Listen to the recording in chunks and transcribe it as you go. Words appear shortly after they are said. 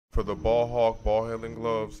For the Ball Hawk ball handling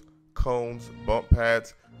gloves, cones, bump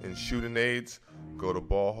pads, and shooting aids, go to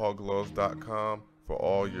ballhawkgloves.com for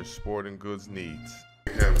all your sporting goods needs.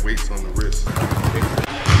 They have weights on the wrist.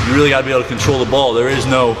 You really got to be able to control the ball. There is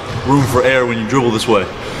no room for error when you dribble this way.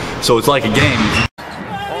 So it's like a game.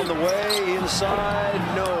 On the way, inside,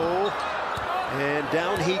 no. And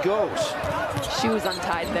down he goes. Shoes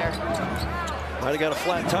untied there. Might have got a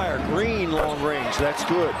flat tire. Green long range, that's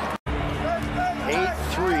good.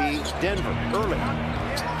 8-3 Denver, early.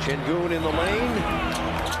 Sengun in the lane.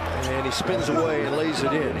 And he spins away and lays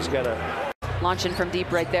it in. He's got a... Launching from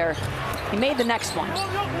deep right there. He made the next one.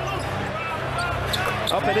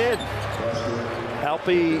 Up and in.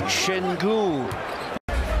 Alperen Sengun.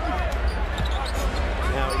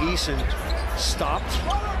 Now Eason stopped.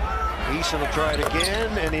 Eason will try it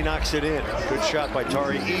again, and he knocks it in. Good shot by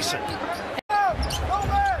Tari Eason.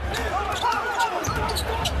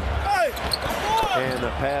 And the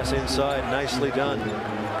pass inside, nicely done.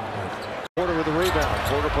 Porter with the rebound.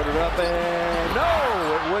 Porter put it up, and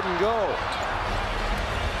no, it wouldn't go.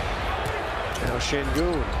 Now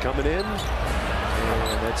Sengun coming in,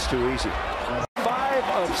 and that's too easy. 5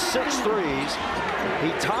 of 6 threes.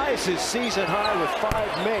 He ties his season high with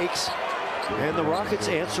 5 makes, and the Rockets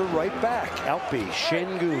answer right back. Alperen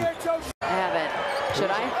Sengun. I haven't.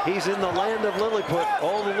 Should I? He's in the land of Lilliput,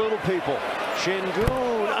 all the little people.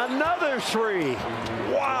 Sengun, another 3.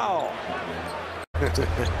 Wow.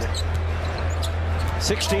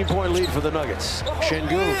 16-point lead for the Nuggets.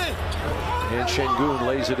 Sengun. And Sengun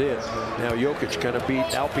lays it in. Now Jokic kind of beat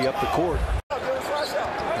Alpi up the court.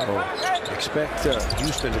 Oh, expect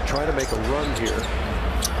Houston to try to make a run here.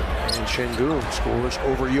 And Sengun scores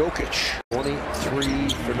over Jokic. 23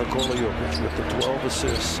 for Nikola Jokic with the 12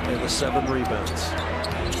 assists and the 7 rebounds.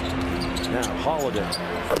 Now Holiday.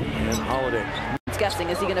 And Holiday. It's guessing,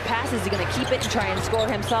 is he going to pass? Is he going to keep it and try and score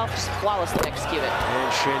himself? Just flawlessly execute it.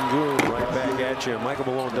 And Sengun right back at you. Michael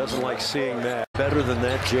Malone doesn't like seeing that. Better than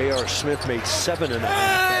that, J.R. Smith made 7.5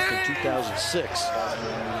 back in 2006.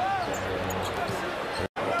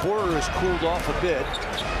 Porter has cooled off a bit.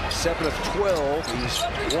 7 of 12. He's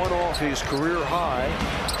 1 off his career high.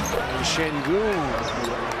 And Sengun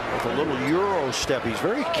with a little Euro step. He's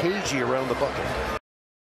very cagey around the bucket.